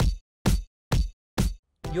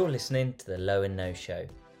You're listening to The Low and No Show,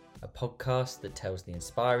 a podcast that tells the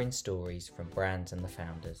inspiring stories from brands and the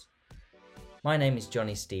founders. My name is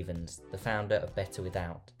Johnny Stevens, the founder of Better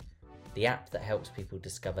Without, the app that helps people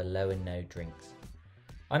discover low and no drinks.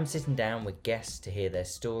 I'm sitting down with guests to hear their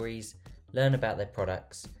stories, learn about their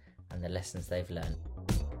products, and the lessons they've learned.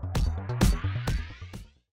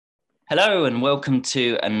 Hello and welcome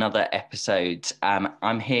to another episode.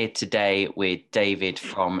 I'm here today with David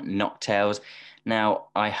from Nocktail. Now,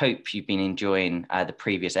 I hope you've been enjoying the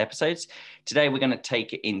previous episodes. Today, we're going to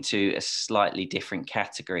take it into a slightly different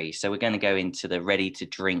category. So we're going to go into the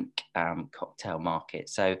ready-to-drink cocktail market.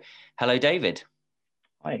 So, hello, David.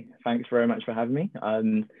 Hi, thanks very much for having me.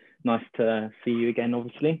 Nice to see you again,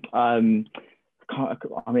 obviously.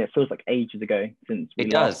 It feels like ages ago since we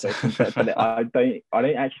last spoken, but I don't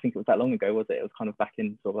actually think it was that long ago, was it? It was kind of back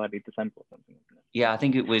in sort of early December or something, wasn't it? Yeah, I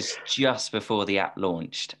think it was just before the app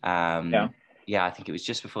launched. Yeah, I think it was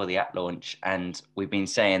just before the app launch, and we've been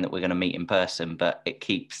saying that we're going to meet in person, but it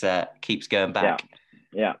keeps going back.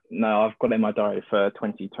 Yeah. No, I've got it in my diary for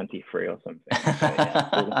 2023 or something. So,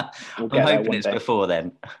 yeah, we'll get I'm hoping it's before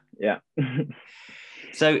then. Yeah.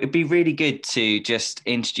 So it'd be really good to just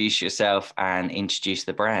introduce yourself and introduce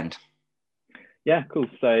the brand. Yeah, cool.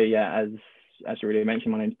 So yeah, as you already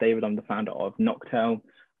mentioned, my name's David. I'm the founder of Nocktail,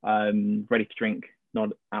 ready to drink,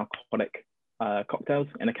 non-alcoholic cocktails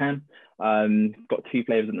in a can. Got two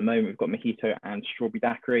flavors at the moment. We've got mojito and strawberry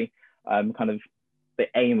daiquiri. Kind of the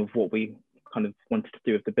aim of what we kind of wanted to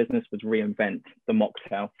do with the business was reinvent the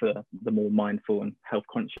mocktail for the more mindful and health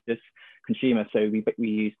conscious consumer. So we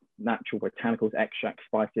use natural botanicals, extracts,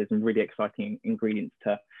 spices, and really exciting ingredients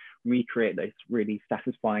to recreate those really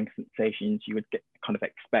satisfying sensations you would kind of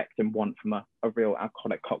expect and want from a real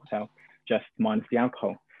alcoholic cocktail, just minus the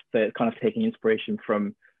alcohol. So it's kind of taking inspiration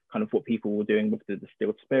from kind of what people were doing with the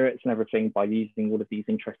distilled spirits and everything by using all of these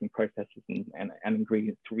interesting processes and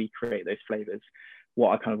ingredients to recreate those flavors. What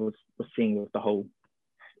I kind of was seeing with the whole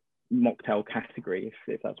mocktail category,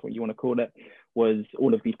 if that's what you want to call it, was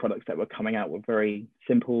all of these products that were coming out were very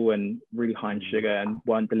simple and really high in sugar and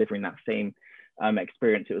weren't delivering that same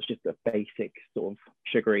experience. It was just a basic sort of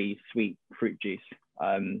sugary, sweet fruit juice.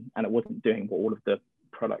 And it wasn't doing what all of the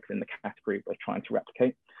products in the category were trying to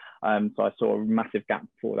replicate. So I saw a massive gap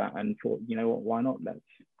for that and thought, you know what, why not? Let's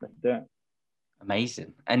do it.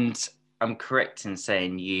 Amazing. And I'm correct in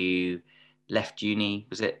saying you left uni,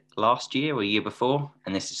 was it last year or year before?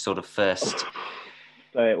 And this is sort of first.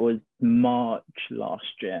 So it was March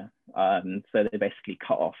last year. So they basically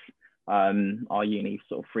cut off our uni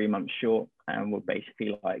sort of 3 months short, and we're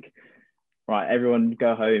basically like, right, everyone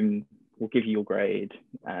go home, we'll give you your grade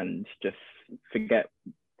and just forget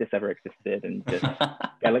this ever existed and just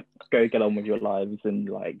get on with your lives, and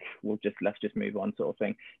like let's just move on, sort of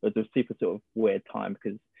thing. It was a super sort of weird time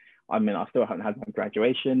because I mean I still haven't had my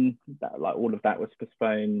graduation, that like all of that was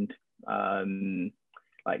postponed.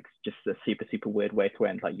 Like just a super weird way to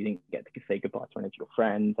end. Like you didn't get to say goodbye to any of your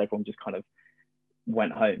friends. Everyone just kind of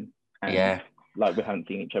went home, and like we haven't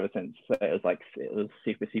seen each other since. So it was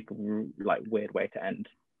super like weird way to end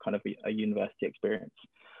kind of a university experience.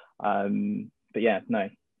 But yeah, no,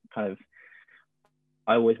 kind of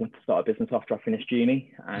I always wanted to start a business after I finished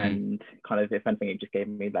uni, and kind of if anything it just gave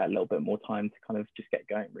me that little bit more time to kind of just get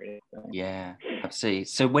going, really. So. Yeah, absolutely.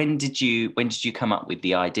 So when did you come up with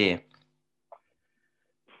the idea?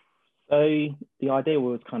 So the idea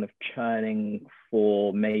was kind of churning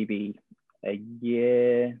for maybe a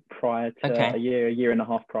year prior to a year and a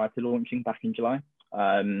half prior to launching back in July.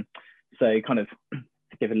 So kind of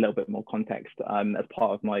to give a little bit more context, as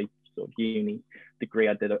part of my sort of uni degree,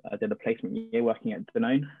 I did a placement year working at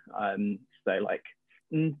Danone. So like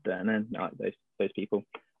Danone, like those people,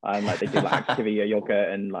 like they do like Activia yogurt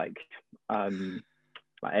and like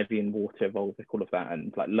Evian water, Volvic, all of that,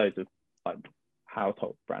 and like loads of like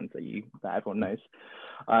household brands that everyone knows.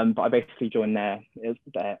 But I basically joined there. It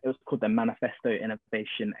was called the Manifesto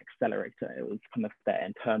Innovation Accelerator. It was kind of their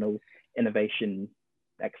internal innovation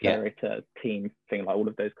accelerator team thing, like all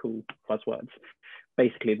of those cool buzzwords.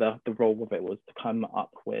 Basically, the role of it was to come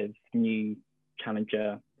up with new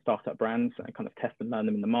challenger startup brands and kind of test and learn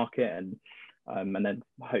them in the market, and then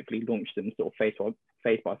hopefully launch them sort of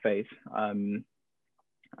phase by phase. And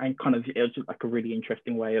kind of it was just like a really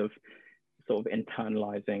interesting way of sort of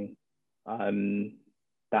internalizing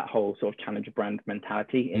that whole sort of challenger brand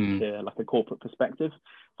mentality into like a corporate perspective.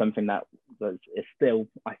 Something that is still,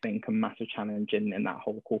 I think, a massive challenge in that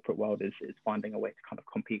whole corporate world is finding a way to kind of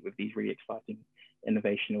compete with these really exciting,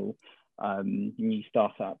 innovational new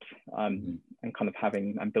startups, and kind of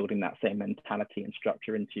having and building that same mentality and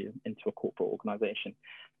structure into a corporate organization.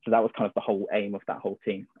 So that was kind of the whole aim of that whole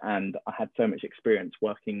team. And I had so much experience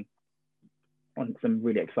working on some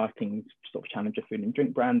really exciting sort of challenger food and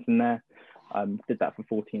drink brands in there. Did that for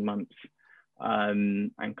 14 months,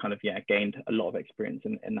 and kind of, gained a lot of experience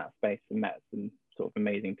in that space and met some sort of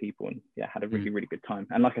amazing people, and had a really, really good time.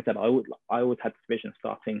 And like I said, I always had this vision of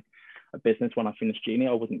starting a business when I finished uni.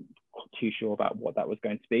 I wasn't too sure about what that was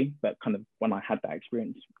going to be, but kind of when I had that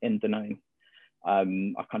experience in Danone,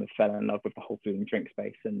 I kind of fell in love with the whole food and drink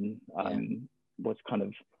space, and was kind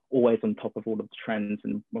of always on top of all of the trends.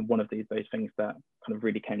 And one of those things that kind of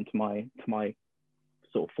really came to my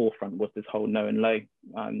sort of forefront was this whole no and low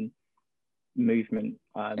movement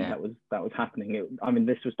that was happening.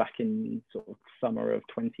 This was back in sort of summer of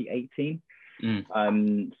 2018.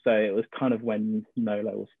 So it was kind of when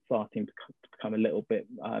no-low was starting to become a little bit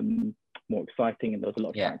more exciting, and there was a lot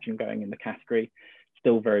of traction going in the category.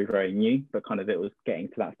 Still very, very new, but kind of it was getting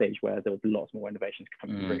to that stage where there was lots more innovations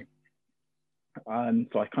coming through.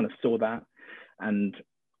 So I kind of saw that, and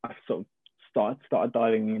I sort of started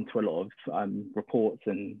diving into a lot of reports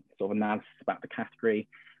and sort of analysis about the category.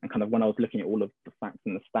 And kind of when I was looking at all of the facts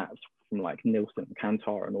and the stats from like Nielsen and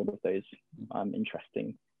Kantar and all of those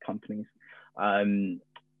interesting companies,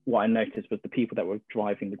 what I noticed was the people that were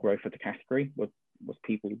driving the growth of the category was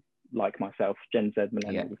people like myself, Gen Z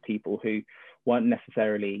millennials, people who weren't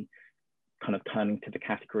necessarily kind of turning to the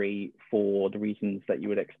category for the reasons that you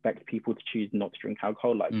would expect people to choose not to drink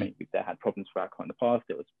alcohol. Like maybe they had problems with alcohol in the past,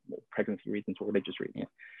 it was more pregnancy reasons or religious reasons.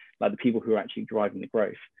 Like the people who were actually driving the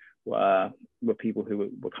growth were people who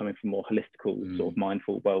were coming from more holistical, sort of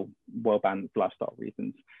mindful, well-balanced lifestyle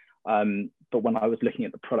reasons. But when I was looking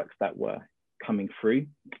at the products that were coming through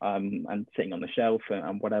and sitting on the shelf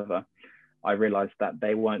and whatever, I realized that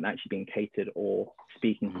they weren't actually being catered or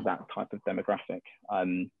speaking to that type of demographic.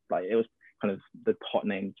 Like it was kind of the hot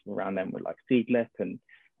names around them were like Seedlip and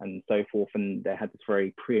so forth, and they had this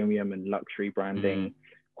very premium and luxury branding,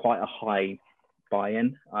 quite a high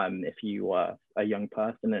buy-in. If you were a young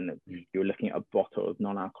person and you were looking at a bottle of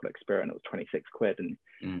non-alcoholic spirit and it was 26 quid,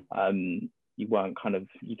 and you weren't kind of,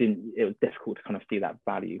 it was difficult to kind of see that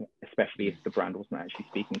value, especially if the brand wasn't actually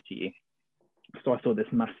speaking to you. So I saw this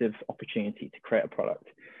massive opportunity to create a product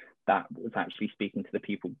that was actually speaking to the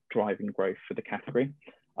people driving growth for the category.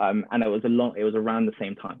 And it was around the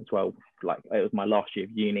same time as well. Like it was my last year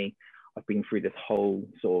of uni. I've been through this whole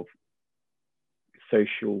sort of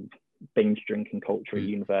social binge drinking culture at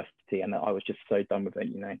university, and I was just so done with it,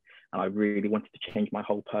 and I really wanted to change my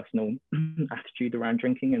whole personal attitude around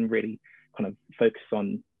drinking and really kind of focus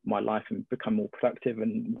on my life and become more productive.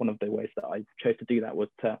 And one of the ways that I chose to do that was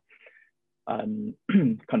to kind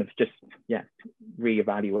of just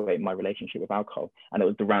reevaluate my relationship with alcohol. And it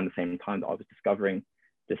was around the same time that I was discovering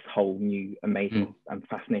this whole new amazing and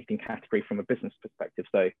fascinating category from a business perspective.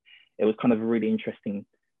 So it was kind of a really interesting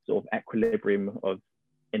sort of equilibrium of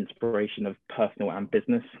inspiration of personal and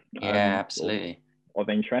business absolutely of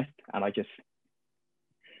interest. And I just,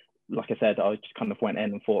 like I said, I just kind of went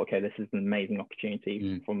in and thought, okay, this is an amazing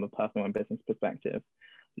opportunity from a personal and business perspective,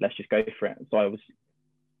 let's just go for it. So I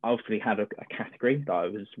obviously had a category that I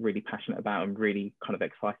was really passionate about and really kind of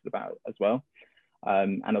excited about as well.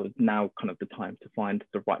 And it was now kind of the time to find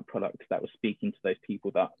the right product that was speaking to those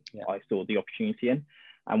people that I saw the opportunity in.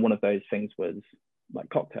 And one of those things was like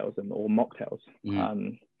cocktails or mocktails,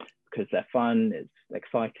 because they're fun, it's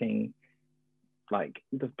exciting. Like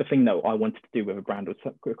the thing that I wanted to do with a brand was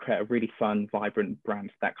create a really fun, vibrant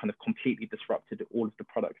brand that kind of completely disrupted all of the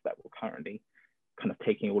products that were currently kind of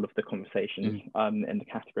taking all of the conversations in the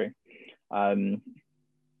category.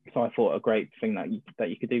 So I thought a great thing that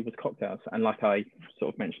you could do was cocktails. And like I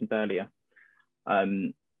sort of mentioned earlier,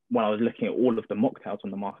 when I was looking at all of the mocktails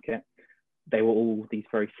on the market, they were all these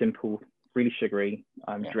very simple, really sugary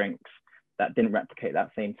drinks that didn't replicate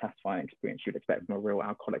that same satisfying experience you'd expect from a real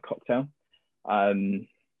alcoholic cocktail. And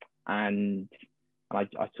I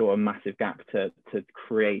saw a massive gap to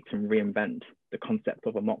create and reinvent the concept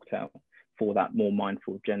of a mocktail for that more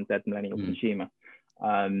mindful Gen Z millennial consumer.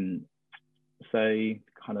 So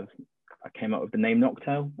kind of I came up with the name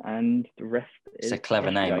Nocktail, and the rest is... It's a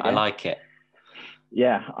clever name. I like it.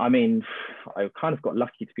 Yeah, I mean, I kind of got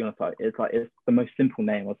lucky, to be honest. It's the most simple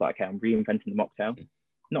name. I was like, okay, I'm reinventing the mocktail.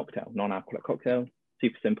 Nocktail, non-alcoholic cocktail,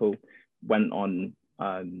 super simple. Went on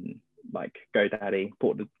like GoDaddy,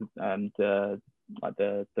 bought the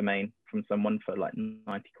domain from someone for like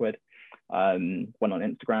 90 quid. Went on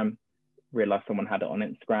Instagram, realized someone had it on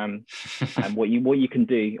Instagram. And what you can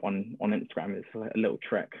do on Instagram is a little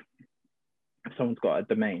trick. If someone's got a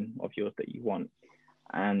domain of yours that you want,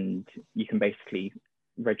 and you can basically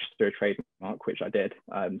register a trademark, which I did.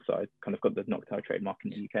 So I kind of got the Nocktail trademark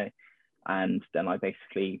in the UK, and then I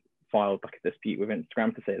basically filed like a dispute with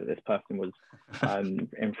Instagram to say that this person was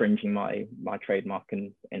infringing my trademark,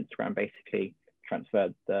 and Instagram basically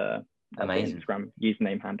transferred the Instagram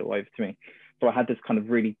username handle over to me. So I had this kind of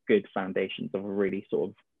really good foundations of a really sort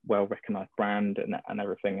of well-recognized brand and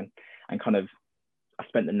everything, and kind of I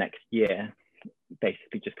spent the next year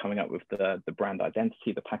basically just coming up with the brand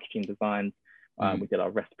identity, the packaging designs. We did our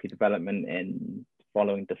recipe development in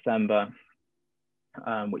following December,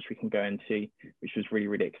 which we can go into, which was really,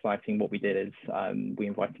 really exciting. What we did is we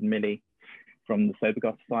invited Millie from the Sober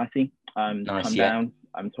Guard Society to come down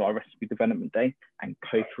to our recipe development day and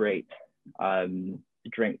co-create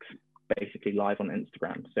drinks basically live on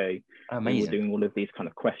Instagram. So we were doing all of these kind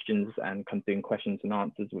of questions and kind of doing questions and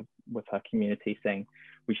answers with her community, saying,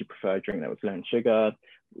 would you prefer a drink that was low in sugar,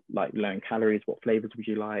 like low in calories? What flavors would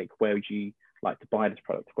you like? Where would you like to buy this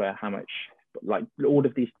product? Where, how much? Like all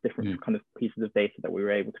of these different kind of pieces of data that we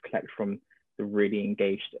were able to collect from the really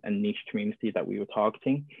engaged and niche community that we were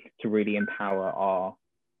targeting to really empower our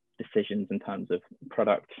decisions in terms of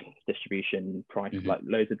product distribution, price, like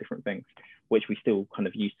loads of different things, which we still kind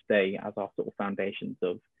of use today as our sort of foundations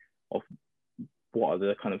of what are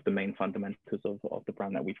the kind of the main fundamentals of the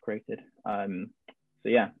brand that we've created. So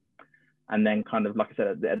yeah, and then kind of like I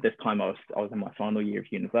said, at this time I was in my final year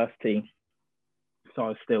of university, so I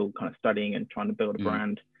was still kind of studying and trying to build a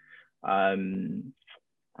brand. And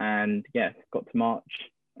yeah, got to March,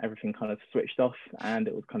 everything kind of switched off, and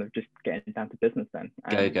it was kind of just getting down to business then.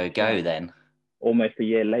 And, go then. Almost a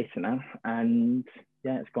year later now, and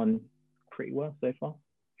yeah, it's gone pretty well so far.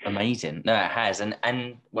 Amazing. No, it has.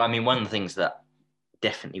 And well, I mean, one of the things that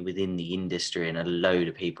definitely within the industry and a load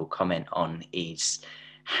of people comment on is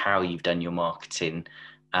how you've done your marketing.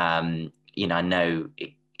 You know, I know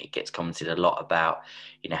it gets commented a lot about,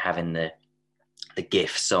 you know, having the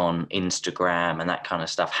GIFs on Instagram and that kind of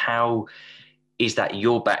stuff. How is that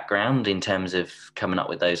your background in terms of coming up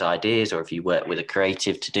with those ideas, or if you work with a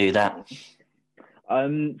creative to do that?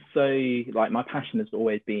 So like my passion has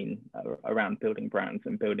always been around building brands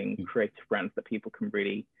and building creative brands that people can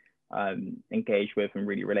really engage with and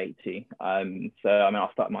really relate to. So I mean, I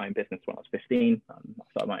started my own business when I was 15. I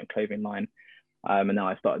started my own clothing line, and now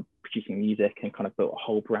I started producing music and kind of built a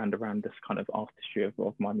whole brand around this kind of artistry of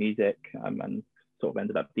my music, and sort of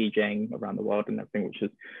ended up DJing around the world and everything, which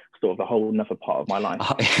is sort of a whole another part of my life.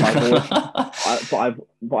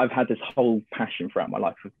 But I've had this whole passion throughout my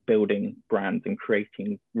life of building brands and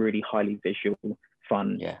creating really highly visual,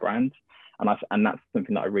 fun brands. And that's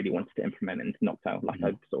something that I really wanted to implement into Nocktail. Like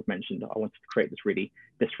I sort of mentioned, I wanted to create this really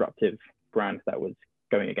disruptive brand that was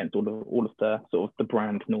going against all of the sort of the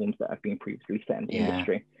brand norms that have been previously set in the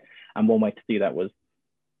industry. And one way to do that was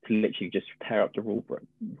to literally just tear up the rule book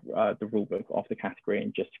of the category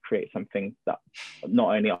and just create something that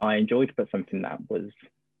not only I enjoyed, but something that was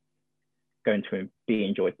going to be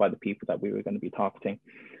enjoyed by the people that we were going to be targeting.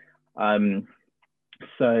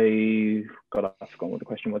 So God, I forgot what the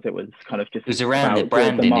question was. It was kind of just, it was around the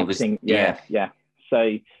branding, the marketing. It was,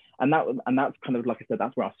 So and that's kind of, like I said,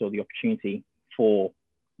 that's where I saw the opportunity for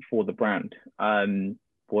the brand,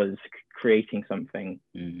 was creating something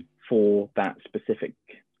for that specific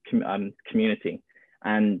community,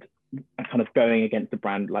 and kind of going against the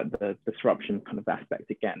brand, like the disruption kind of aspect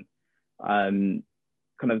again.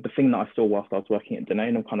 Kind of the thing that I saw whilst I was working at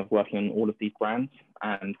Danone and kind of working on all of these brands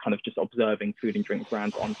and kind of just observing food and drink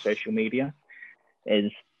brands on social media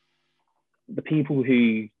is the people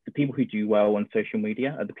who do well on social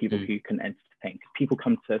media are the people who can entertain. People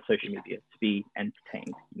come to social media to be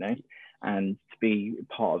entertained, you know, and to be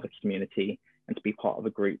part of a community and to be part of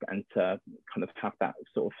a group and to kind of have that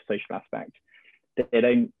sort of social aspect. They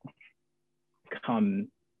don't come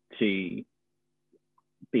to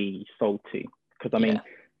be sold to, because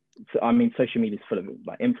I mean, social media is full of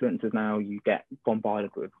like influencers now. You get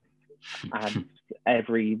bombarded with ads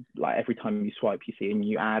every time you swipe, you see a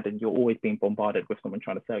new ad, and you're always being bombarded with someone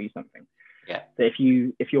trying to sell you something. Yeah. So if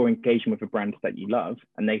you're engaging with a brand that you love,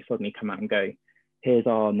 and they suddenly come out and go, "Here's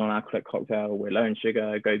our non-alcoholic cocktail. We're low in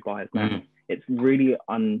sugar. Go buy it now." It's really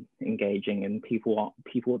unengaging, and people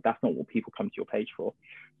that's not what people come to your page for.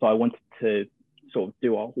 So I wanted to sort of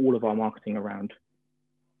do all of our marketing around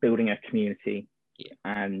building a community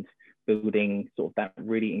and building sort of that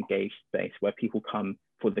really engaged space where people come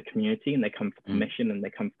for the community and they come for the mission and they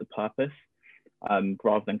come for the purpose,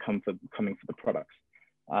 rather than coming for the products.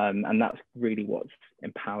 And that's really what's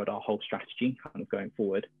empowered our whole strategy kind of going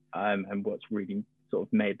forward, and what's really sort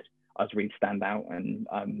of made us really stand out, and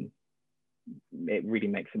it really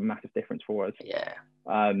makes a massive difference for us. Yeah.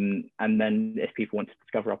 And then if people want to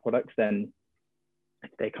discover our products, then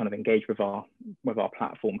they kind of engage with our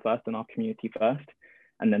platform first and our community first,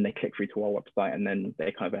 and then they click through to our website, and then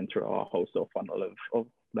they kind of enter our whole sort of funnel of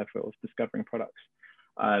level of discovering products.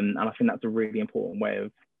 And I think that's a really important way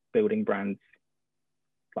of building brands.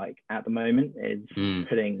 Like at the moment, is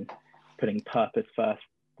putting purpose first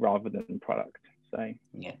rather than product. So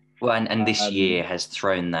yeah, well, and this year has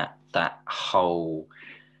thrown that whole,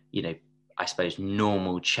 I suppose,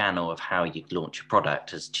 normal channel of how you launch a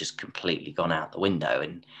product has just completely gone out the window,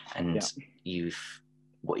 and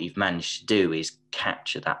what you've managed to do is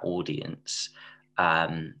capture that audience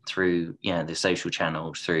through the social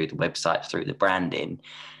channels, through the website, through the branding,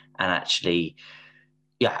 and actually,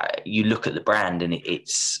 you look at the brand and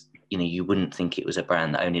it's you wouldn't think it was a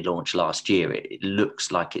brand that only launched last year. It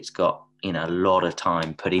looks like it's got a lot of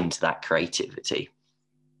time put into that creativity.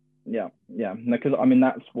 Yeah, because I mean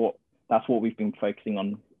that's what we've been focusing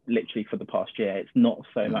on literally for the past year. It's not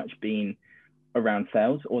so much been around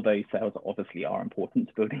sales, although sales obviously are important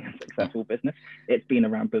to building a successful business. It's been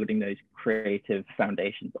around building those creative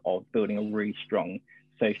foundations of building a really strong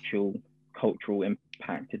social, cultural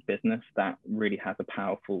impacted business that really has a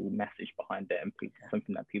powerful message behind it and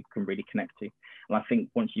something that people can really connect to. And I think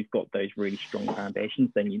once you've got those really strong foundations,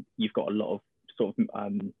 then you've got a lot of sort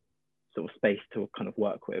of space to kind of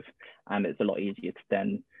work with, and it's a lot easier to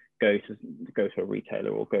then go to a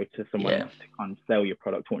retailer or go to someone to kind of sell your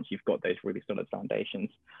product once you've got those really solid foundations.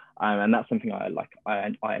 And that's something I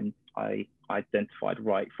identified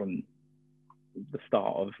right from the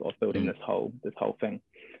start of building this whole thing.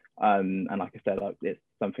 And like I said, it's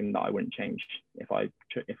something that I wouldn't change if I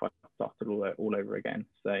started all over again.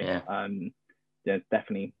 So it's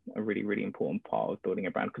definitely a really, really important part of building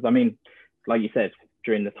a brand. Because I mean, like you said,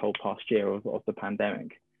 during this whole past year of the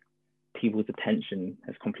pandemic, people's attention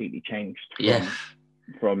has completely changed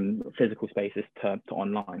from physical spaces to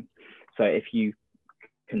online. So if you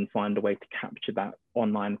can find a way to capture that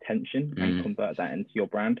online attention and convert that into your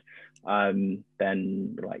brand,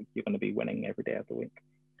 then like you're going to be winning every day of the week.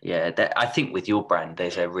 Yeah, I think with your brand,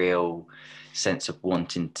 there's a real sense of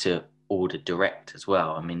wanting to order direct as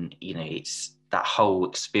well. I mean, it's that whole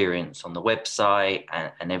experience on the website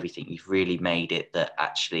and everything. You've really made it that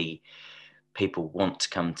actually people want to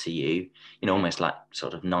come to you, almost like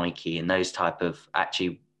sort of Nike and those type of,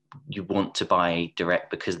 actually you want to buy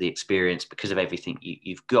direct because of the experience, because of everything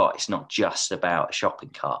you've got. It's not just about a shopping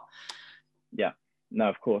cart. Yeah. No,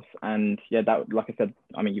 of course. And that, like I said,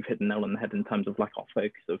 I mean, you've hit the nail on the head in terms of like our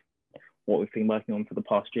focus of what we've been working on for the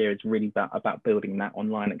past year is really about building that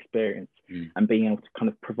online experience and being able to kind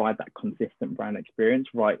of provide that consistent brand experience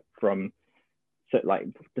right from like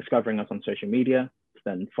discovering us on social media,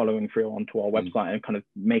 then following through onto our website and kind of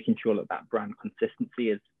making sure that brand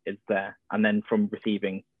consistency is there. And then from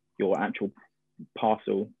receiving your actual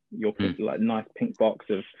parcel, your like nice pink box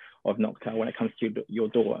of Nocktail when it comes to your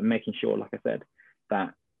door, and making sure, like I said,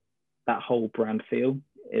 that whole brand feel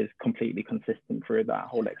is completely consistent through that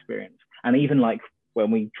whole experience. And even like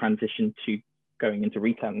when we transition to going into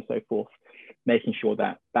retail and so forth, making sure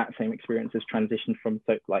that same experience is transitioned from,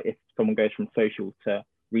 so like if someone goes from social to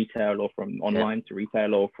retail or from online to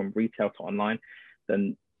retail or from retail to online,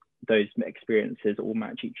 then those experiences all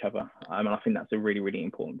match each other. And I think that's a really, really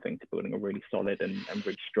important thing to building a really solid and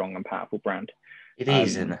really strong and powerful brand. It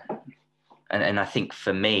is. And I think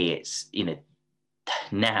for me, it's,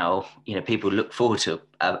 now, people look forward to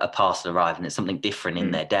a parcel arriving. It's something different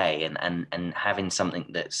in their day, and having something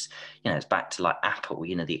that's, it's back to like Apple,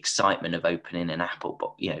 the excitement of opening an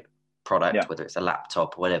Apple, product, whether it's a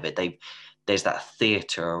laptop or whatever. There's that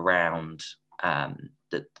theatre around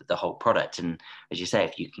the whole product, and as you say,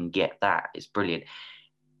 if you can get that, it's brilliant.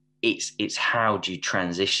 It's how do you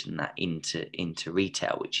transition that into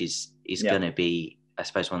retail, which is going to be, I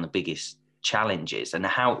suppose, one of the biggest challenges. And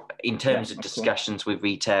how, in terms of discussions with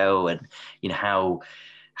retail, and how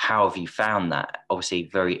have you found that? Obviously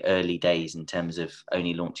very early days in terms of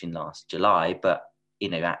only launching last July, but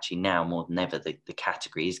actually now more than ever the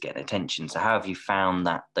category is getting attention. So how have you found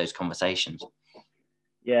those conversations?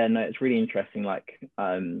 Yeah, no, it's really interesting. Like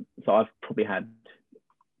so I've probably had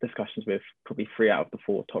discussions with probably 3 out of the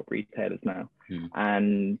 4 top retailers now,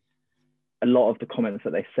 and a lot of the comments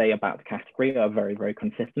that they say about the category are very, very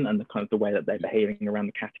consistent, and the kind of the way that they're behaving around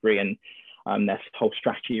the category and their whole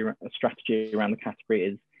strategy around the category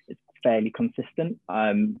is fairly consistent.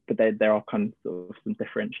 But there are kind of, sort of some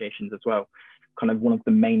differentiations as well. Kind of one of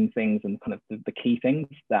the main things and kind of the key things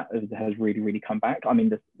that has really, really come back. I mean,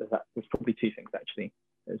 there's probably 2 things actually.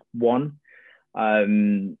 There's one,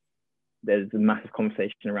 there's a massive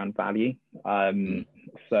conversation around value.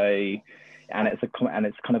 So and it's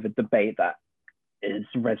kind of a debate that is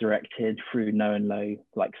resurrected through no and low,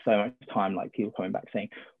 like so much time, like people coming back saying,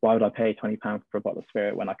 why would I pay £20 for a bottle of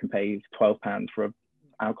spirit when I can pay £12 for an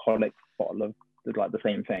alcoholic bottle of like the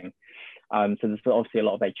same thing? So there's obviously a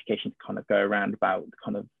lot of education to kind of go around about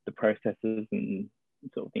kind of the processes and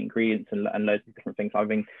sort of the ingredients and loads of different things. I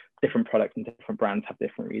think different products and different brands have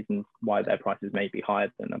different reasons why their prices may be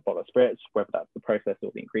higher than a bottle of spirits, whether that's the process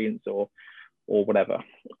or the ingredients or whatever.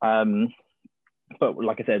 But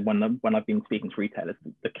like I said, when I've been speaking to retailers,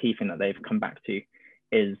 the key thing that they've come back to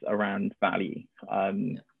is around value.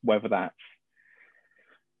 Whether that's,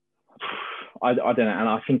 I don't know, and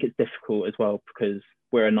I think it's difficult as well because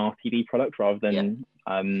we're an RTD product rather than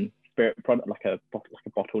spirit product, like a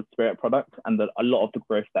bottled spirit product, and that a lot of the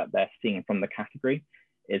growth that they're seeing from the category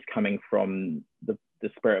is coming from the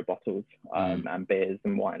spirit bottles and beers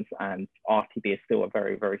and wines, and RTD is still a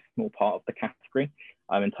very, very small part of the category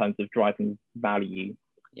in terms of driving value,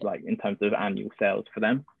 like in terms of annual sales for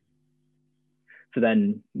them. So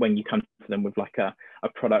then when you come to them with like a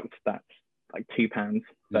product that's like £2,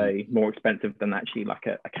 so more expensive than actually like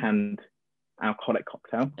a canned alcoholic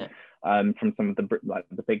cocktail from some of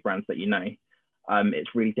the big brands that you know,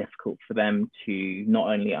 it's really difficult for them to not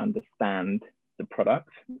only understand the product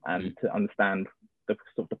and to understand the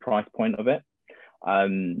sort of the price point of it,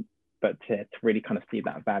 but to really kind of see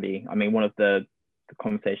that value. I mean, one of the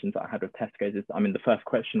conversations that I had with Tesco's is, I mean, the first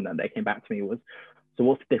question that they came back to me was, so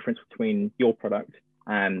what's the difference between your product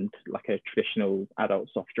and like a traditional adult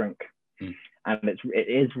soft drink? And it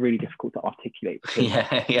is really difficult to articulate because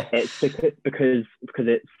it's because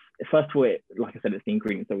it's, first of all, like I said, it's the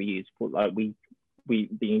ingredients that we use. Like the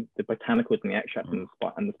botanicals and the extracts and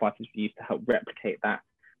the spices we use to help replicate that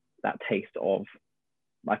taste of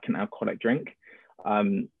like an alcoholic drink.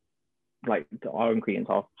 Like our ingredients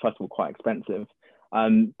are first of all quite expensive,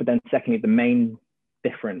 but then secondly, the main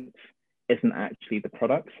difference isn't actually the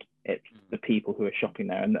products, it's the people who are shopping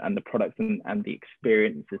there and the products and the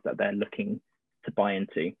experiences that they're looking to buy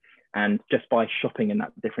into. And just by shopping in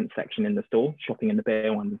that different section in the store, shopping in the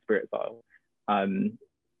beer, wine and spirits aisle,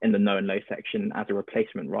 in the no and low section as a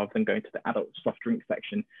replacement rather than going to the adult soft drink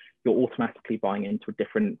section, you're automatically buying into a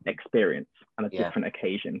different experience and a different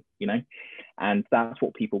occasion, you know? And that's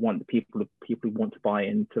what people want. The people want to buy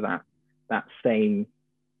into that same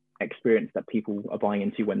experience that people are buying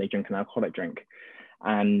into when they drink an alcoholic drink.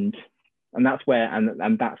 And that's where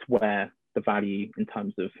that's where the value in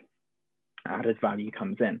terms of added value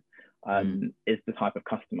comes in, is the type of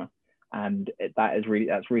customer. And that's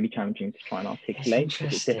really challenging to try and articulate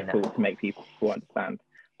because it's difficult to make people understand.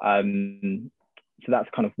 So that's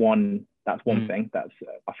kind of one thing that's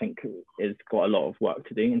I think is got a lot of work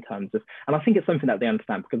to do in terms of, and I think it's something that they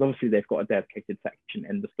understand because obviously they've got a dedicated section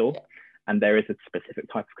in the store, and there is a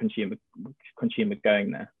specific type of consumer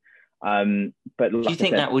going there. But like do you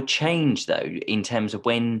think that would change though in terms of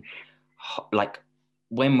when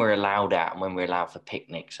we're allowed out and when we're allowed for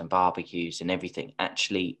picnics and barbecues and everything,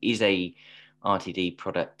 actually is a RTD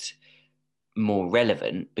product more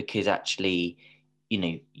relevant? Because actually, you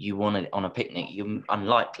know, you want it on a picnic, you're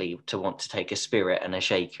unlikely to want to take a spirit and a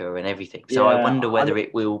shaker and everything. So I wonder whether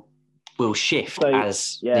it will shift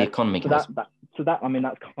as the economy goes. So that, I mean,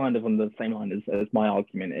 that's kind of on the same line as my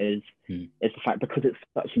argument is the fact, because it's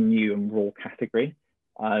such a new and raw category,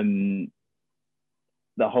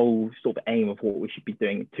 the whole sort of aim of what we should be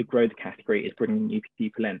doing to grow the category is bringing new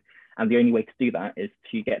people in. And the only way to do that is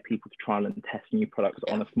to get people to trial and test new products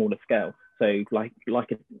on a smaller scale. So like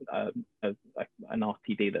an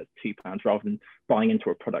RTD that's £2 rather than buying into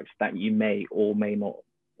a product that you may or may not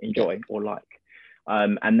enjoy or like.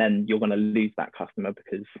 And then you're going to lose that customer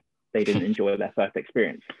because they didn't enjoy their first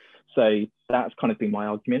experience. So that's kind of been my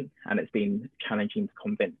argument, and it's been challenging to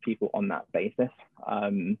convince people on that basis.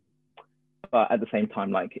 But at the same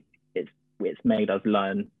time, like it's made us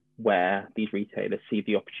learn where these retailers see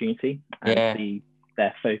the opportunity and see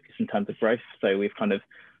their focus in terms of growth. So we've kind of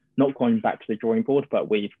not gone back to the drawing board, but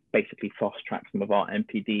we've basically fast-tracked some of our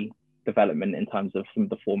MPD development in terms of some of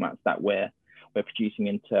the formats that we're producing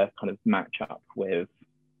into kind of match up with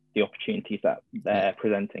the opportunities that they're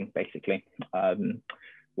presenting, basically.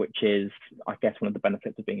 Which is, I guess, one of the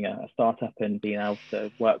benefits of being a startup and being able to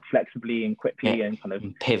work flexibly and quickly and kind of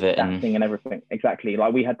pivot and everything. Exactly.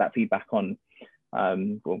 Like we had that feedback on,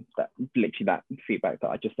 that feedback that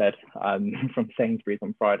I just said from Sainsbury's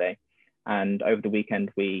on Friday. And over the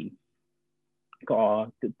weekend, we got our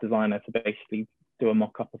designer to basically do a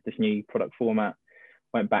mock-up of this new product format,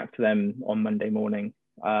 went back to them on Monday morning,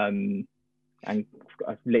 and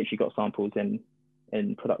I've literally got samples in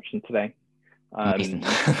production today.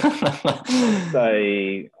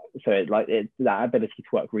 So so it's that ability to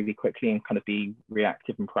work really quickly and kind of be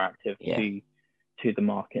reactive and proactive to the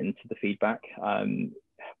market and to the feedback,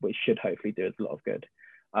 which should hopefully do us a lot of good.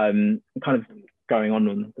 Kind of going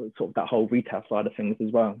on sort of that whole retail side of things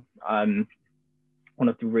as well. One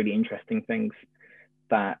of the really interesting things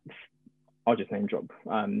that I'll just name drop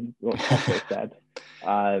what Costco said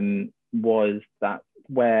was that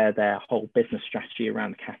where their whole business strategy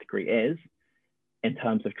around the category is in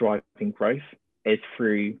terms of driving growth is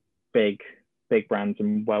through big brands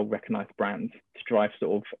and well-recognized brands to drive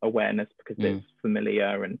sort of awareness because it's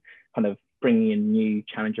familiar, and kind of bringing in new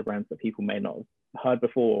challenger brands that people may not have heard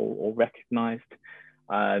before or recognized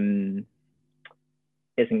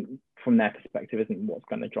isn't, from their perspective, isn't what's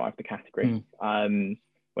going to drive the category.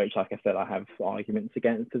 Which, like I said, I have arguments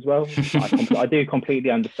against as well. I do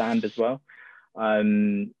completely understand as well.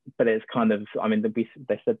 But it's kind of, I mean,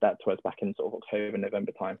 they said that to us back in sort of October,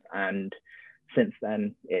 November time. And since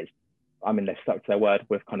then, they've stuck to their word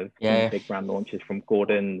with kind of big brand launches from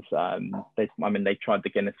Gordon's. They tried the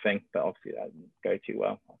Guinness thing, but obviously that didn't go too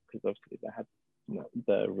well because obviously they had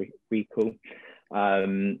the recall.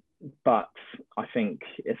 But I think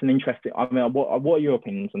it's an interesting, what are your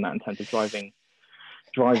opinions on that in terms of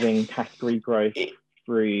driving category growth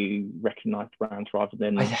through recognized brands rather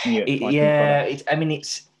than new exciting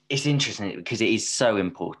products? It's interesting because it is so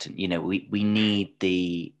important. We need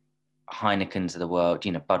the Heinekens of the world,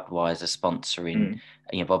 Budweiser sponsoring,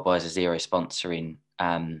 Budweiser Zero sponsoring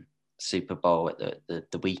Super Bowl at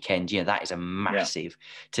the weekend. That is a massive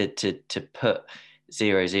to put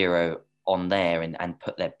 0-0 on there and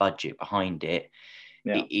put their budget behind it.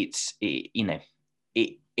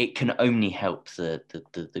 It can only help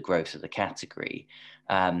the growth of the category.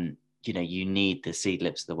 You need the Seed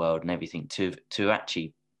Lips of the world and everything to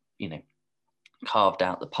actually, carved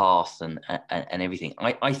out the path and everything.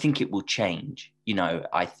 I think it will change.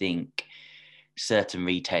 I think certain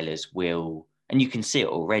retailers will, and you can see it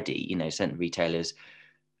already, certain retailers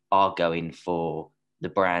are going for the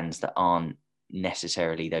brands that aren't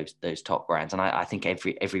necessarily those top brands. And I think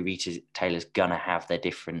every retailer's gonna have their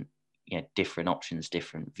different options,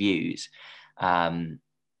 different views. And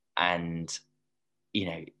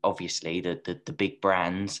obviously the big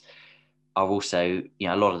brands are also,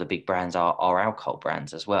 a lot of the big brands are alcohol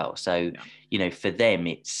brands as well. So, for them,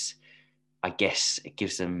 I guess it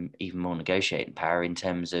gives them even more negotiating power in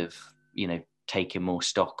terms of, taking more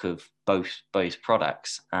stock of both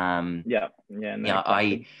products.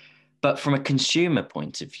 Exactly. But from a consumer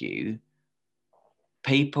point of view,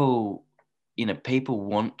 people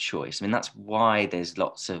want choice. That's why there's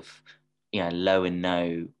lots of, low and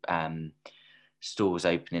no stores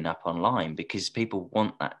opening up online, because people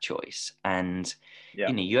want that choice. And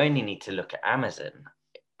you only need to look at Amazon,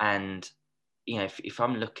 and if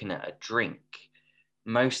I'm looking at a drink,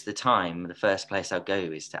 most of the time the first place I'll go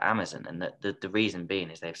is to Amazon, and the reason being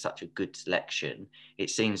is they have such a good selection. It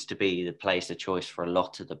seems to be the place of choice for a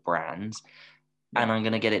lot of the brands, and I'm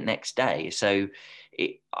going to get it next day. So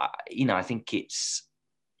I think it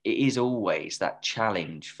is always that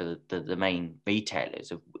challenge for the main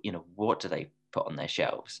retailers of what do they put on their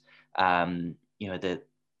shelves. The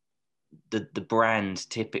brands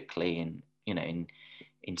typically in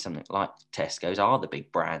something like Tesco's are the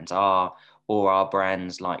big brands, or are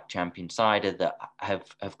brands like Champion Cider that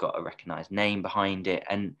have got a recognised name behind it.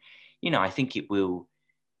 And I think it will.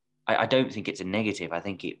 I don't think it's a negative. I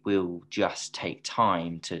think it will just take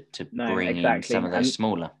time to bring in some of those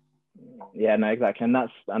smaller. Yeah, no, exactly, and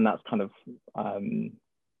that's kind of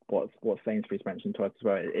what Sainsbury's mentioned to us as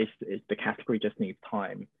well. Is the category just needs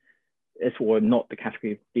time. It's not the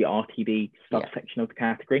category, the RTD subsection of the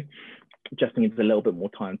category just needs a little bit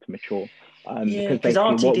more time to mature. Because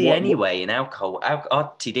RTD in alcohol,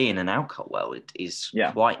 RTD in an alcohol world is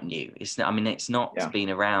quite new. It's not been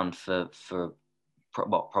around for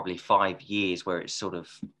probably 5 years where it's sort of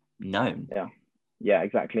known. Yeah,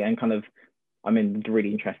 exactly. And kind of, the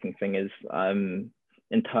really interesting thing is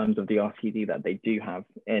in terms of the RTD that they do have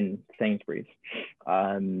in Sainsbury's,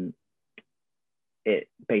 it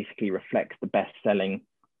basically reflects the best selling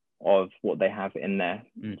of what they have in their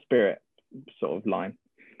spirit sort of line.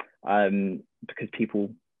 Because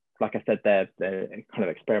people, like I said, they're kind of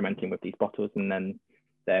experimenting with these bottles, and then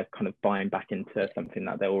they're kind of buying back into something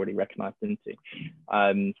that they're already recognized into.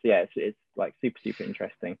 It's like super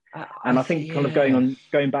interesting. And I think kind of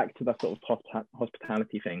going back to that sort of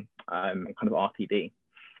hospitality thing, and kind of RTD,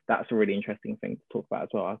 that's a really interesting thing to talk about as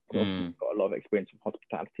well. I've got a lot of experience with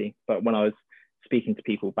hospitality, but when I was speaking to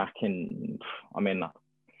people back in,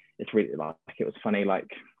 it's really like, it was funny, like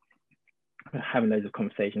having those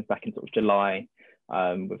conversations back in sort of July,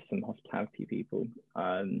 with some hospitality people,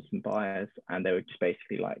 some buyers, and they were just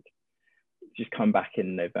basically like, just come back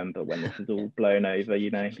in November when this is all blown over,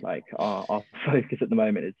 like our focus at the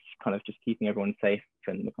moment is kind of just keeping everyone safe,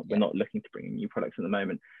 and we're not looking to bring in new products at the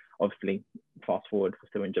moment. Obviously, fast forward, we're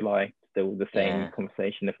still in July, still the same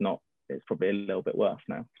conversation, if not, it's probably a little bit worse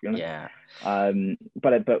now, to be honest.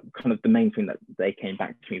 But kind of the main thing that they came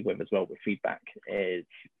back to me with as well with feedback is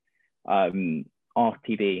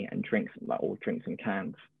RTD and drinks, like all drinks and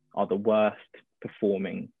cans, are the worst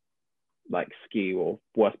performing like SKU or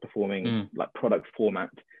worst performing like product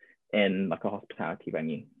format in like a hospitality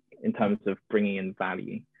venue in terms of bringing in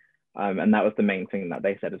value. And that was the main thing that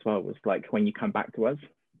they said as well, was like, when you come back to us,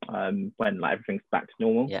 when like everything's back to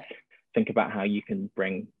normal, think about how you can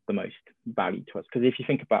bring the most value to us. Because if you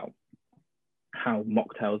think about how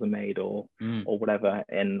mocktails are made or whatever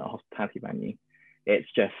in a hospitality venue, it's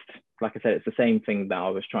just, like I said, it's the same thing that I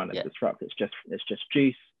was trying to disrupt. It's just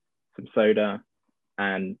juice, some soda,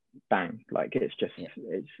 and bang, like it's just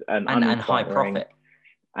it's and high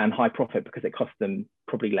profit, because it costs them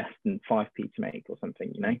probably less than 5p to make or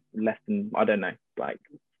something, less than, I don't know, like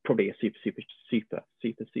probably a super cheap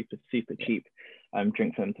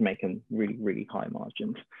drink for them to make, and really, really high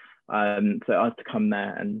margins. So I had to come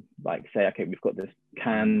there and like say, okay, we've got this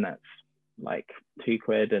can that's like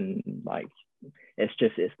 £2, and like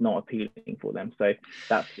it's not appealing for them. So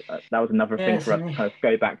that was another thing for us to kind of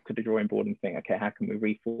go back to the drawing board and think, okay, how can we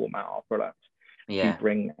reformat our product to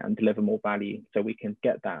bring and deliver more value, so we can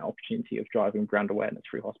get that opportunity of driving brand awareness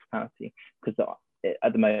through hospitality? Because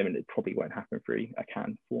at the moment it probably won't happen through a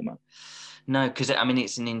can format. No, because I mean,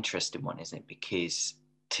 it's an interesting one, isn't it? Because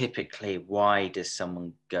typically, why does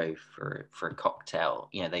someone go for a cocktail?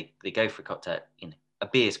 They go for a cocktail. A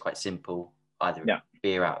beer is quite simple, either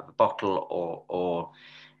beer out of a bottle or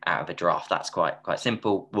out of a draft. That's quite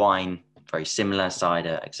simple. Wine, very similar,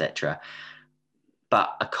 cider, etc.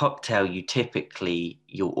 But a cocktail,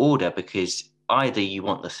 you'll order because either you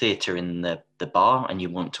want the theatre in the bar and you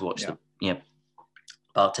want to watch the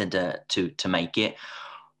bartender to make it,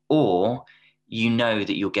 or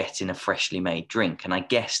that you're getting a freshly made drink. And I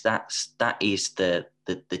guess that is the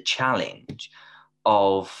challenge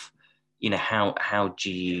of how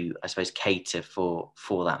do you, I suppose, cater for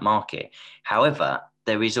that market. However,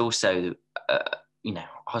 there is also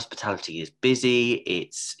hospitality is busy.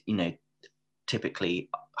 It's typically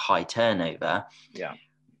high turnover.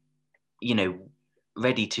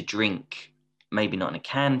 Ready to drink, maybe not in a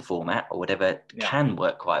can format or whatever, can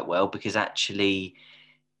work quite well, because actually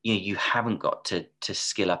you haven't got to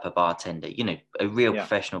skill up a bartender. A real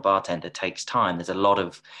professional bartender takes time. There's a lot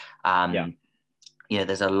of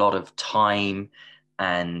there's a lot of time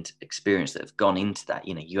and experience that have gone into that.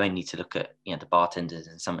 You only need to look at the bartenders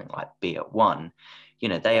in something like Beer One.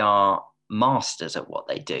 They are masters at what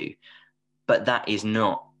they do, but that is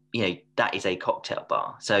not, that is a cocktail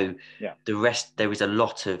bar. So the rest, there is a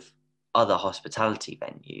lot of other hospitality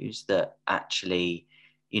venues that actually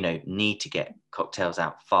need to get cocktails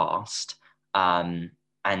out fast, and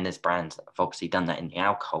there's brands that have obviously done that in the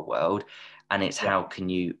alcohol world, and it's how can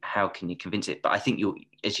you convince it. But I think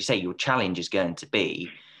as you say, your challenge is going to be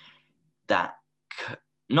that,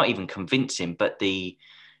 not even convincing, but the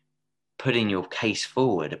putting your case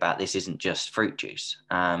forward about this isn't just fruit juice.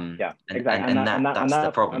 Exactly. And that's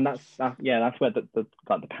the problem. And that's where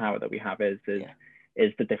the power that we have is the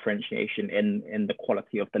differentiation in the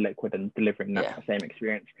quality of the liquid and delivering that same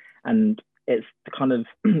experience. And it's kind of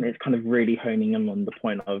really honing in on the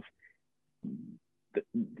point of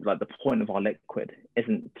the point of our liquid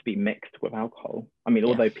isn't to be mixed with alcohol. I mean,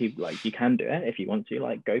 although people, like, you can do it if you want to,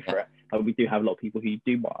 like, go for it. Like, we do have a lot of people who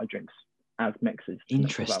do buy our drinks as mixes.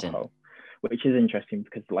 Interesting. Alcohol, which is interesting,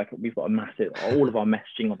 because like we've got all of our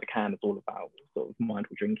messaging on the can is all about sort of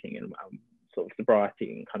mindful drinking and sort of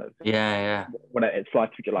sobriety and kind of whatever it's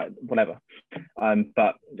like, like whatever.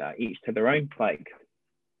 But each to their own. Like,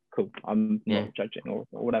 cool. I'm not judging or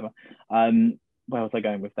whatever. Where was I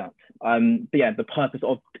going with that? But yeah, the purpose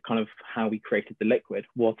of kind of how we created the liquid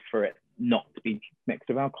was for it not to be mixed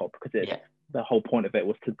with alcohol, because the whole point of it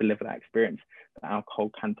was to deliver that experience that alcohol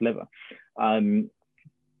can deliver.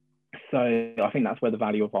 So I think that's where the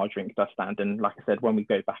value of our drink does stand. And like I said, when we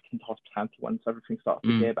go back into hospitality, once everything starts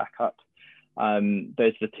to gear back up,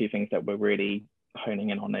 those are the two things that we're really honing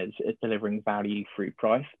in on, is delivering value through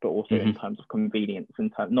price, but also in terms of convenience,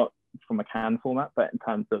 not from a can format, but in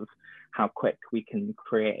terms of how quick we can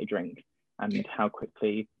create a drink and how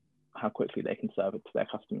quickly they can serve it to their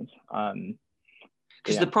customers.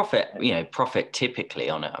 Because the profit typically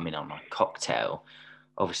on a cocktail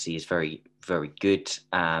obviously is very, very good.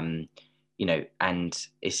 And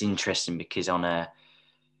it's interesting because on a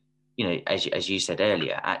as you said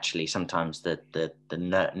earlier, actually sometimes the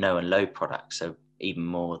no and low products are even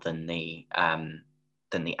more than the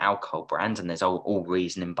alcohol brands, and there's all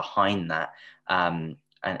reasoning behind that.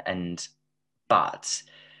 But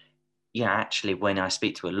actually, when I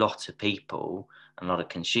speak to a lot of people, a lot of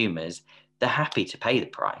consumers, they're happy to pay the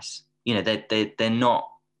price. They're not,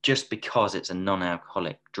 just because it's a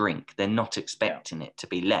non-alcoholic drink, they're not expecting it to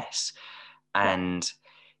be less. And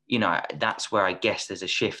that's where I guess there's a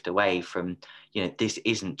shift away from, this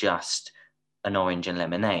isn't just an orange and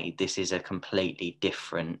lemonade. This is a completely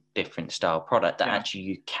different style product that actually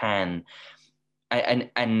you can,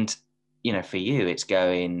 and for you, it's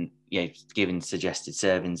going, giving suggested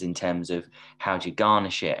servings in terms of how do you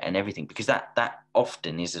garnish it and everything, because that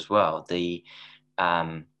often is as well the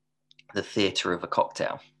theatre of a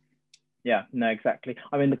cocktail. Yeah, no, exactly.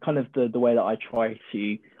 I mean, the way that I try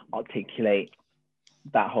to articulate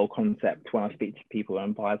that whole concept when I speak to people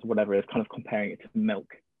and buyers or whatever is kind of comparing it to milk.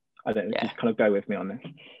 I don't know, just kind of go with me on this.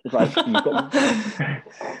 It's like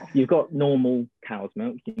you've got normal cow's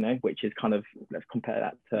milk, which is kind of, let's compare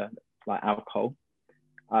that to like alcohol.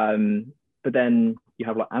 But then you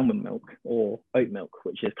have like almond milk or oat milk,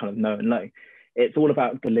 which is kind of no and low. It's all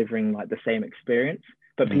about delivering like the same experience,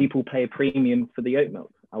 but people pay a premium for the oat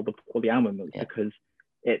milk or the almond milk because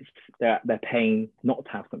they're paying not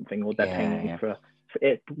to have something, or they're paying for it.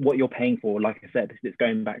 What you're paying for, like I said, it's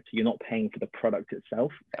going back to, you're not paying for the product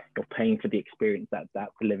itself, you're paying for the experience that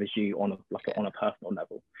delivers you on a personal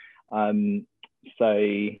level.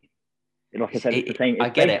 So like I said, it's the same.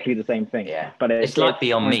 It's basically the same thing. Yeah. But it's like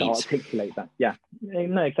Beyond Meat. To articulate that. Yeah.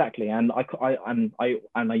 No, exactly. And I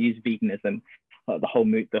use veganism, the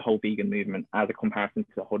whole vegan movement, as a comparison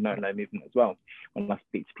to the whole no movement as well. When I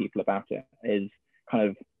speak to people about it, is kind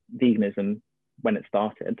of veganism when it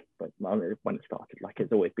started, like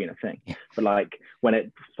it's always been a thing. Yeah. But like when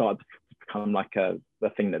it started to become like a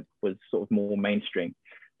thing that was sort of more mainstream,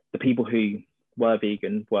 the people who were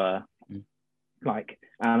vegan were like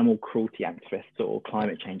animal cruelty activists or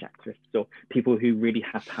climate change activists, or people who really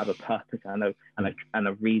have to have a purpose and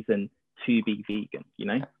a reason to be vegan,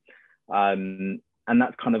 and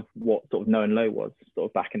that's kind of what sort of no and low was sort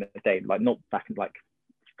of back in the day, like not back in like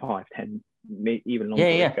 5, 10, even longer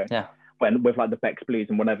ago. Yeah. When with like the Beck's Blues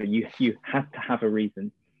and whatever, you had to have a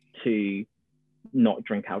reason to not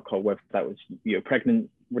drink alcohol, whether that was you were pregnant,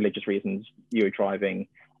 religious reasons, you were driving,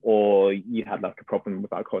 or you had like a problem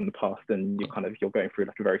with alcohol in the past and you're going through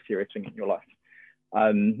like a very serious thing in your life.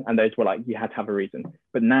 And those were like, you had to have a reason.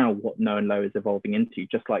 But now what no and low is evolving into,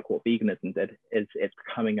 just like what veganism did, is it's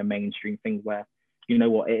becoming a mainstream thing where,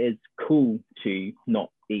 it is cool to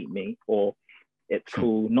not eat meat, or it's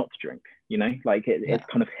cool not to drink, it's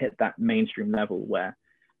kind of hit that mainstream level where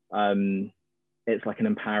it's like an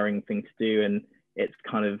empowering thing to do. And it's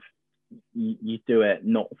kind of, you do it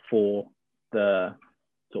not for the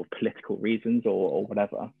sort of political reasons or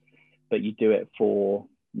whatever, but you do it for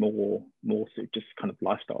more sort of just kind of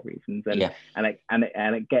lifestyle reasons. And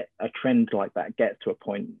a trend like that gets to a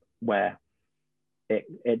point where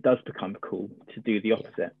it does become cool to do the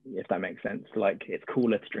opposite, if that makes sense. Like, it's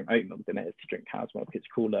cooler to drink oat milk than it is to drink cow's milk. It's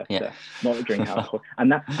cooler to not drink alcohol. And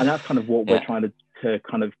that's kind of what we're trying to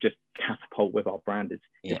kind of just catapult with our brand,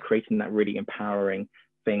 is creating that really empowering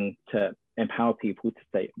thing to empower people to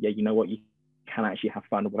say, you know what, you can actually have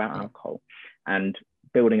fun without alcohol. And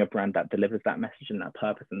building a brand that delivers that message and that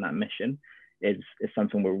purpose and that mission is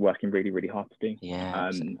something we're working really, really hard to do.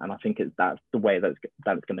 And I think that's the way that's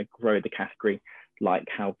going to grow the category, like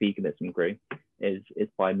how veganism grew, is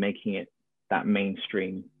by making it that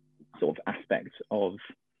mainstream sort of aspect of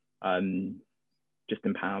just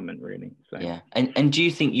empowerment, really. So and do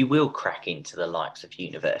you think you will crack into the likes of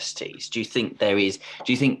universities? Do you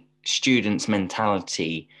think students'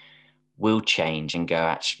 mentality will change and go,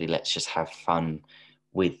 actually, let's just have fun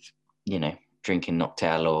with drinking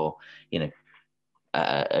Nocktail or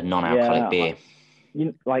a non-alcoholic beer?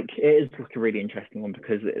 Like, it is like a really interesting one,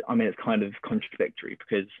 because it's kind of contradictory,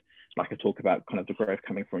 because like I talk about kind of the growth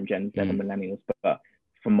coming from Gen Z and millennials, but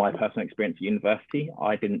from my personal experience at university,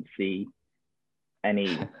 I didn't see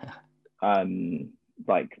any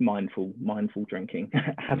like mindful drinking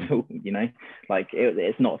at all. Like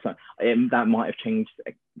it's not so that might have changed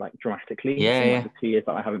like dramatically in the 2 years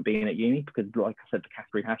that I haven't been at uni, because like I said, the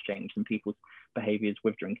category has changed and people's behaviors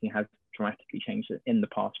with drinking has dramatically changed in the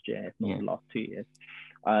past year, if not the last 2 years.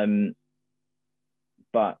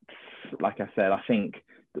 But like I said, I think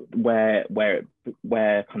where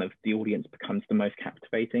kind of the audience becomes the most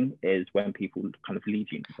captivating is when people kind of leave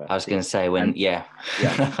university. I was going to say when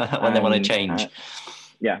when they want to change.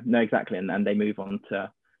 No, exactly, and they move on to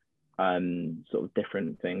sort of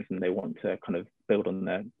different things, and they want to kind of build on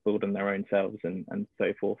their own selves and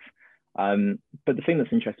so forth. But the thing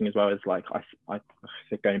that's interesting as well is, like,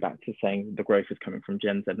 so going back to saying the growth is coming from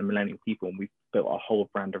Gen Z and millennial people, and we've built our whole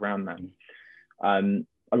brand around that.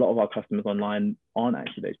 A lot of our customers online aren't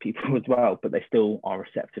actually those people as well, but they still are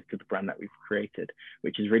receptive to the brand that we've created,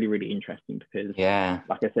 which is really, really interesting because,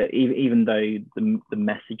 like I said, even though the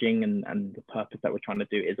messaging and the purpose that we're trying to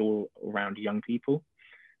do is all around young people,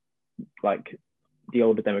 like, the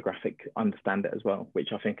older demographic understand it as well,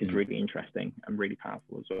 which I think is really interesting and really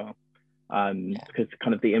powerful as well. Because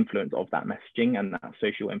kind of the influence of that messaging and that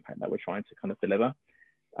social impact that we're trying to kind of deliver,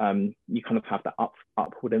 you kind of have that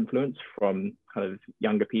upward influence from kind of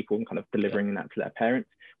younger people and kind of delivering that to their parents.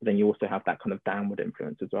 But then you also have that kind of downward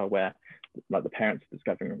influence as well, where, like, the parents are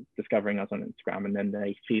discovering us on Instagram, and then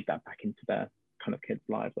they feed that back into their kind of kids'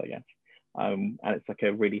 lives, I guess. And it's like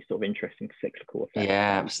a really sort of interesting cyclical effect.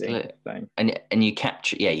 Yeah, absolutely. So. And you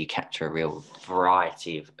capture a real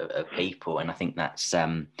variety of people, and I think that's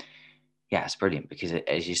it's brilliant, because,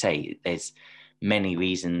 as you say, there's many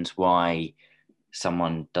reasons why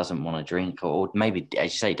someone doesn't want to drink, or maybe,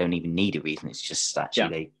 as you say, don't even need a reason. It's just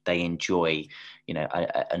actually they enjoy,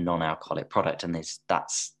 a non-alcoholic product, and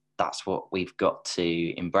that's what we've got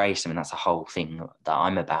to embrace. I mean, that's the whole thing that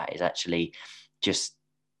I'm about, is actually just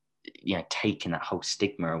taking that whole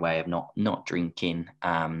stigma away of not drinking,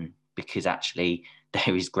 because actually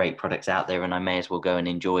there is great products out there, and I may as well go and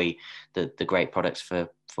enjoy the great products for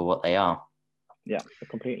what they are. Yeah,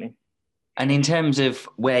 completely. And in terms of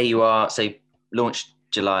where you are, so launched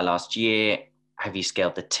July last year, have you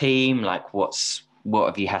scaled the team? Like, what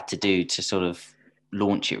have you had to do to sort of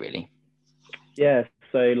launch it, really? Yeah,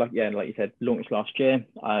 so like you said, launched last year.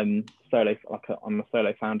 I'm a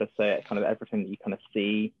solo founder, so kind of everything that you kind of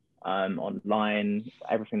see online,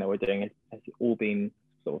 everything that we're doing has all been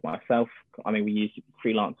sort of myself. I mean, we use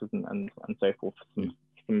freelancers and so forth for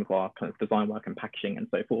some of our kind of design work and packaging and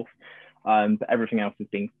so forth. But everything else has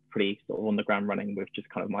been pretty sort of on the ground running, with just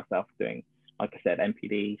kind of myself doing, like I said,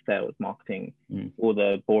 MPD, sales, marketing, all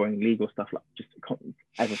the boring legal stuff, like just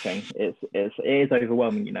everything. It is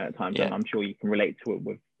overwhelming, at times, and I'm sure you can relate to it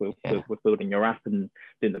with building your app and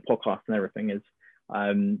doing the podcast and everything. Is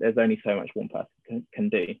there's only so much one person can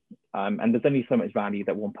do, and there's only so much value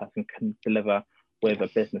that one person can deliver with a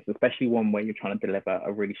business, especially one where you're trying to deliver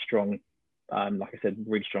a really strong, like I said,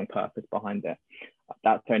 really strong purpose behind it.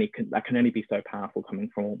 That can only be so powerful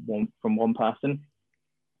coming from one person.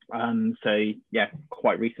 So yeah,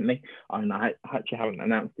 quite recently, I actually haven't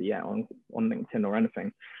announced it yet on LinkedIn or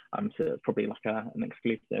anything. So it's probably like an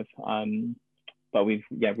exclusive. But we've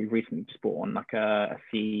recently just brought on like a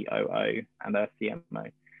COO and a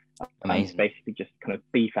CMO. Amazing. Basically just kind of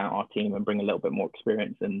beef out our team and bring a little bit more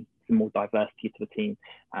experience and some more diversity to the team,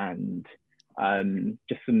 and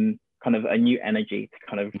just some kind of a new energy to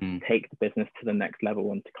kind of take the business to the next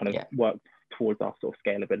level, and to kind of work towards our sort of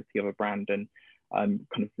scalability of a brand, and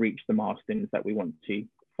kind of reach the milestones that we want to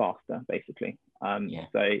faster, basically.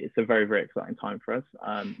 So it's a very, very exciting time for us.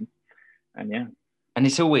 And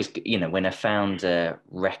it's always, when a founder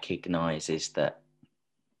recognizes that,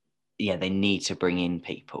 they need to bring in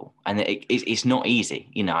people, and it's not easy.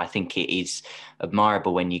 I think it is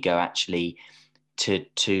admirable when you go actually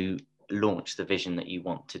to launch the vision that you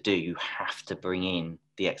want to do. You have to bring in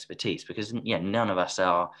the expertise, because none of us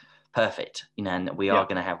are perfect, and we are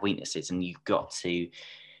going to have weaknesses, and you've got to,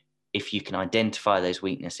 if you can identify those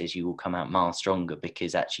weaknesses, you will come out miles stronger,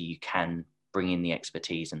 because actually you can bring in the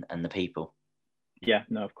expertise and the people. Yeah,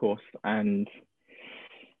 no, of course. And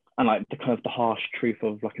like the kind of the harsh truth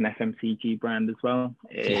of like an FMCG brand as well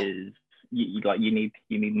is you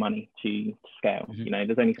need money to scale.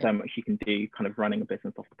 There's only so much you can do kind of running a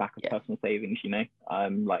business off the back of personal savings.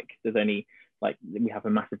 Like there's only, like, we have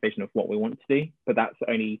a massive vision of what we want to do, but that's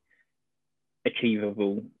only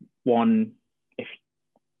achievable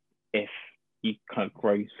if you kind of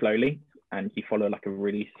grow slowly and you follow like a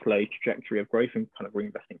really slow trajectory of growth and kind of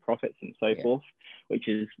reinvesting profits and so forth, which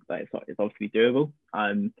is it's obviously doable.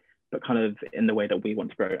 But kind of in the way that we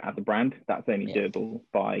want to grow as a brand, that's only doable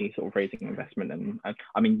by sort of raising investment. And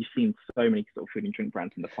I mean, you've seen so many sort of food and drink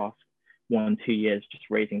brands in the past 1-2 years just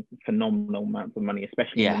raising phenomenal amounts of money,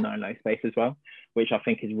 especially in the no-no space as well, which I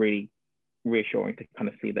think is really reassuring to kind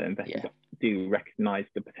of see that investors do recognize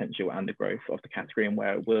the potential and the growth of the category and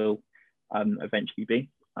where it will eventually be.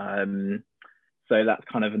 So that's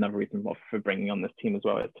kind of another reason for bringing on this team as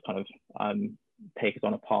well, is to kind of take us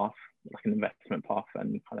on a path, like an investment path,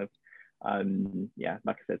 and kind of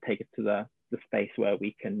like I said, take us to the space where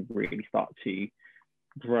we can really start to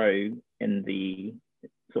grow in the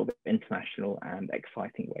sort of international and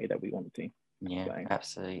exciting way that we want to. Yeah, So,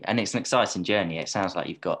 absolutely. And it's an exciting journey. It sounds like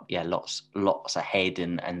you've got lots ahead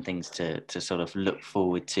and things to sort of look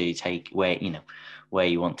forward to, take where where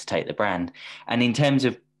you want to take the brand. And in terms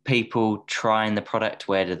of people trying the product,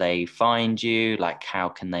 where do they find you? Like how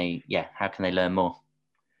can they learn more?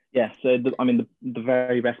 yeah, so the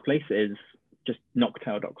very best place is just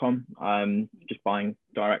nocktail.com. Just buying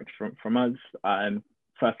direct from us.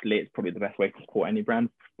 Firstly, it's probably the best way to support any brand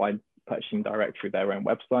by purchasing direct through their own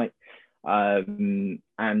website.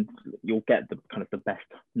 And you'll get the kind of the best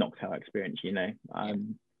Nocktail experience,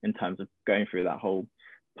 in terms of going through that whole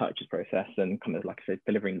purchase process and kind of, like I said,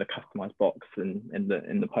 delivering the customized box and in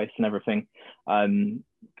the post and everything.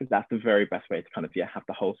 Because that's the very best way to kind of have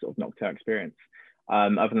the whole sort of Nocktail experience.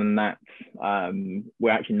 Other than that,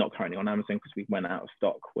 we're actually not currently on Amazon because we went out of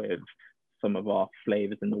stock with some of our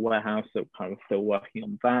flavors in the warehouse, so we're kind of still working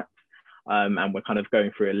on that. And we're kind of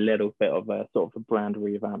going through a little bit of a sort of a brand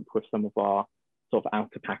revamp with some of our sort of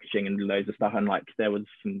outer packaging and loads of stuff. And like there was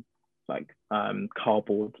some like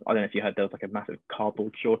cardboard. I don't know if you heard there was like a massive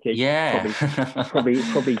cardboard shortage. Yeah, probably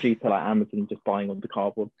due to like Amazon just buying all the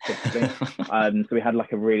cardboard. So we had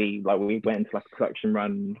like we went into like a production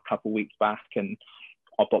run a couple of weeks back, and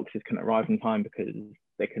our boxes couldn't arrive in time because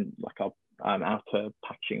they couldn't, like, our outer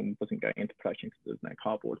packaging wasn't going into production because there was no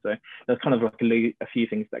cardboard. So there's kind of like a few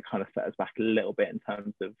things that kind of set us back a little bit in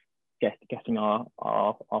terms of getting our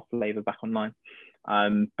flavor back online.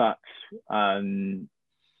 But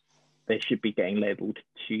they should be getting labeled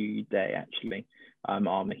today, actually, our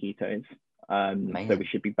mojitos. So we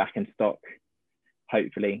should be back in stock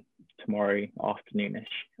hopefully tomorrow afternoonish.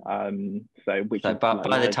 So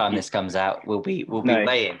by the time this comes out, we'll be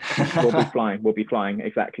weighing. we'll be flying,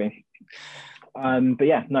 exactly. But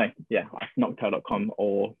nocktail.com,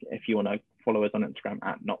 or if you want to follow us on Instagram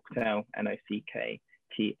at Nocktail, Nocktail,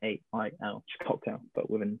 just cocktail, but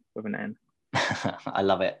with an N. I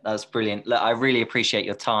love it. That's brilliant. Look, I really appreciate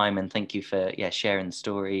your time, and thank you for sharing the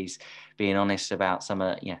stories, being honest about some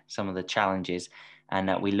of the challenges,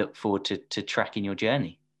 and we look forward to tracking your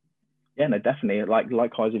journey. Yeah, no, definitely.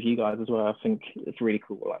 Likewise with you guys as well. I think it's really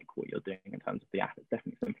cool, like what you're doing in terms of the app. It's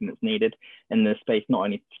definitely something that's needed in the space, not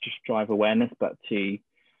only to just drive awareness, but to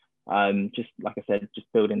just, like I said,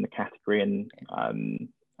 just building the category and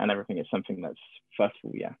everything. It's something that's, first of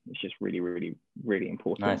all, it's just really, really, really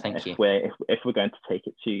important. No, thank you. If we're going to take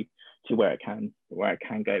it to where it can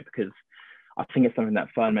go, because I think it's something that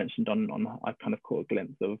Fern mentioned on I kind of caught a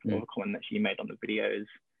glimpse of a comment that she made on the videos.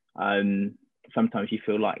 Sometimes you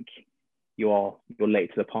feel like you're late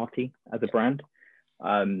to the party as a brand,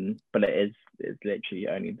 but it's literally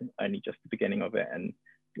only just the beginning of it, and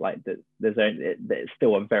like there's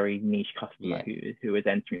still a very niche customer who is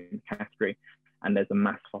entering the category, and there's a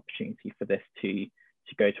massive opportunity for this to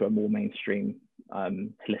go to a more mainstream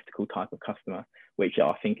holistical type of customer, which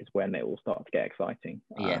I think is when it will start to get exciting.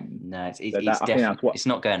 No, it's definitely, it's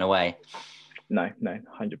not going away. No,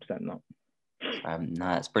 100% not. No,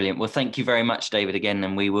 that's brilliant. Well, thank you very much, David, again,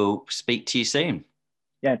 and we will speak to you soon.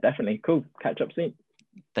 Yeah, definitely. Cool. Catch up soon.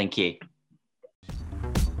 Thank you.